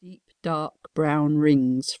Dark brown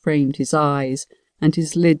rings framed his eyes, and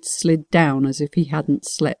his lids slid down as if he hadn't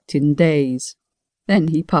slept in days. Then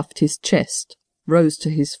he puffed his chest, rose to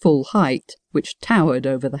his full height, which towered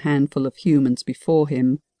over the handful of humans before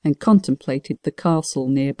him, and contemplated the castle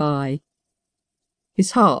nearby.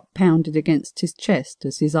 His heart pounded against his chest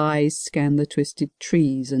as his eyes scanned the twisted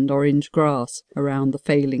trees and orange grass around the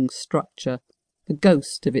failing structure, the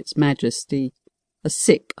ghost of its majesty, a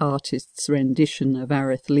sick artist's rendition of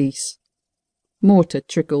Arith-Lys. Mortar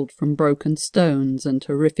trickled from broken stones and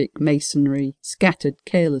horrific masonry scattered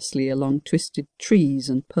carelessly along twisted trees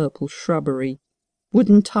and purple shrubbery.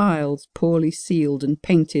 Wooden tiles, poorly sealed and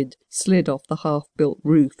painted, slid off the half-built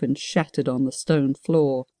roof and shattered on the stone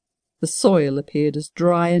floor. The soil appeared as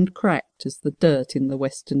dry and cracked as the dirt in the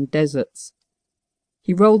western deserts.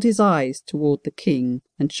 He rolled his eyes toward the king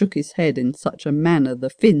and shook his head in such a manner the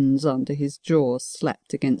fins under his jaw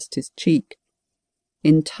slapped against his cheek.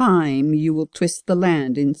 In time you will twist the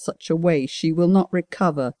land in such a way she will not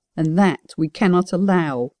recover, and that we cannot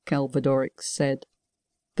allow, Calvadorix said.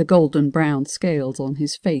 The golden-brown scales on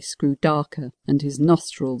his face grew darker, and his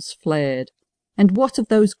nostrils flared. And what of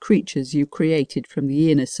those creatures you created from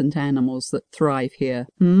the innocent animals that thrive here,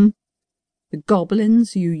 The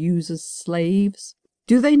goblins you use as slaves?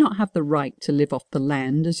 Do they not have the right to live off the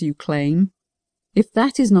land as you claim? If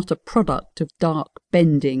that is not a product of dark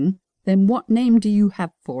bending, then what name do you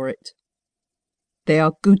have for it? They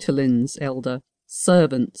are Gutelins, Elder,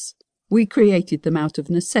 servants. We created them out of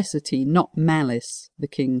necessity, not malice, the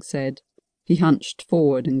king said. He hunched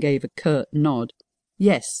forward and gave a curt nod.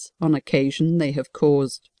 Yes, on occasion they have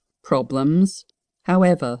caused problems.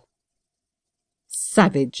 However,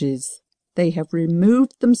 savages. They have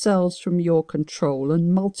removed themselves from your control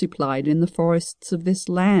and multiplied in the forests of this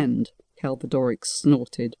land, Calvadorix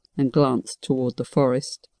snorted and glanced toward the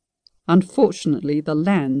forest. Unfortunately, the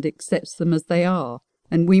land accepts them as they are,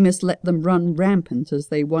 and we must let them run rampant as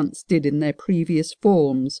they once did in their previous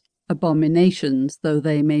forms, abominations though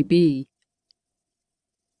they may be.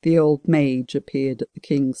 The old mage appeared at the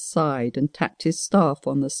king's side and tapped his staff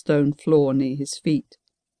on the stone floor near his feet.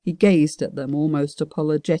 He gazed at them almost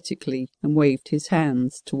apologetically and waved his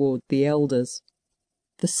hands toward the elders.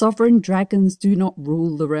 The sovereign dragons do not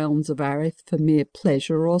rule the realms of Arith for mere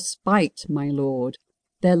pleasure or spite, my lord.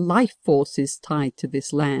 Their life force is tied to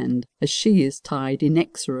this land, as she is tied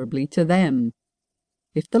inexorably to them.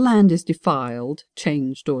 If the land is defiled,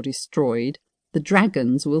 changed or destroyed, the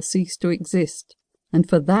dragons will cease to exist. And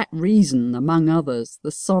for that reason, among others,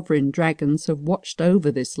 the sovereign dragons have watched over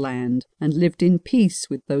this land and lived in peace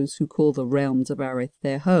with those who call the realms of Arith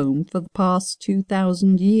their home for the past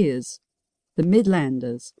 2,000 years. The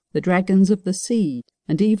Midlanders, the dragons of the sea,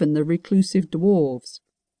 and even the reclusive dwarves.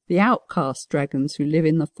 The outcast dragons who live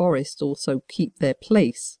in the forest also keep their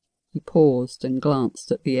place. He paused and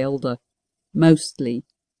glanced at the elder. Mostly.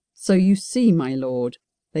 So you see, my lord,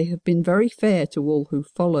 they have been very fair to all who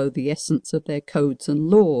follow the essence of their codes and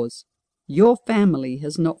laws. Your family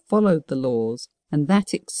has not followed the laws, and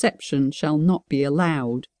that exception shall not be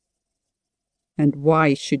allowed. And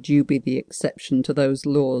why should you be the exception to those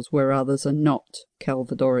laws where others are not?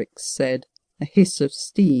 Calvadorix said. A hiss of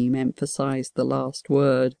steam emphasized the last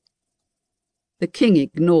word. The king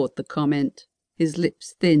ignored the comment. His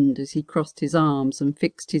lips thinned as he crossed his arms and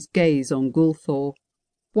fixed his gaze on Gulthor.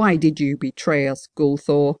 Why did you betray us,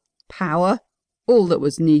 Gulthor? Power? All that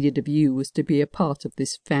was needed of you was to be a part of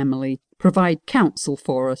this family, provide counsel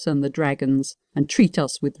for us and the dragons, and treat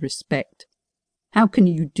us with respect. How can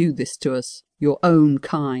you do this to us, your own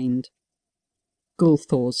kind?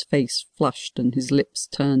 Gulthor's face flushed and his lips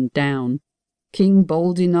turned down. King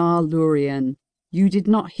Boldinar Lurien, you did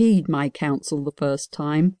not heed my counsel the first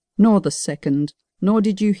time, nor the second, nor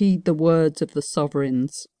did you heed the words of the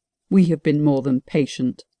sovereigns. We have been more than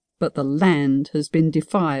patient, but the land has been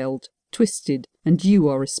defiled, twisted, and you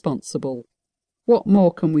are responsible. What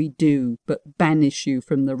more can we do but banish you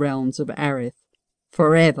from the realms of Arith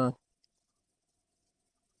forever?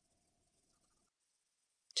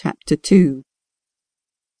 Chapter 2.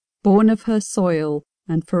 Born of her soil,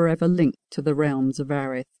 and forever linked to the realms of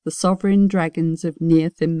Arith, the sovereign dragons of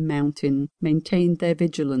Nearthim Mountain maintained their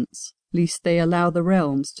vigilance, lest they allow the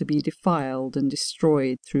realms to be defiled and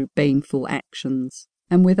destroyed through baneful actions.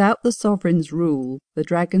 And without the sovereign's rule, the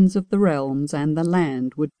dragons of the realms and the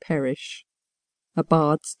land would perish. A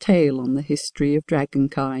bard's tale on the history of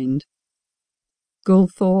dragonkind.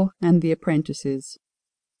 Gulthor and the apprentices.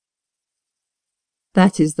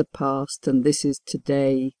 That is the past, and this is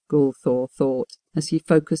today, Gulthor thought, as he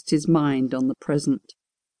focused his mind on the present.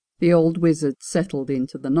 The old wizard settled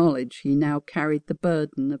into the knowledge he now carried the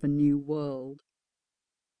burden of a new world.